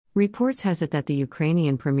Reports has it that the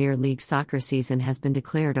Ukrainian Premier League soccer season has been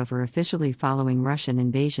declared over officially following Russian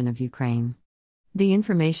invasion of Ukraine. The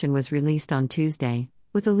information was released on Tuesday,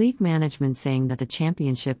 with the league management saying that the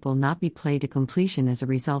championship will not be played to completion as a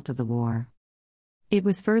result of the war. It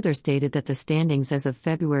was further stated that the standings as of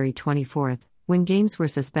February 24, when games were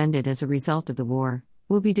suspended as a result of the war,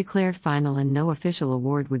 will be declared final and no official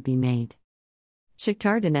award would be made.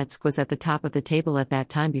 Shakhtar Donetsk was at the top of the table at that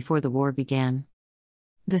time before the war began.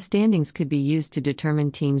 The standings could be used to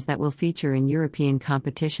determine teams that will feature in European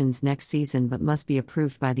competitions next season but must be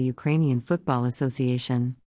approved by the Ukrainian Football Association.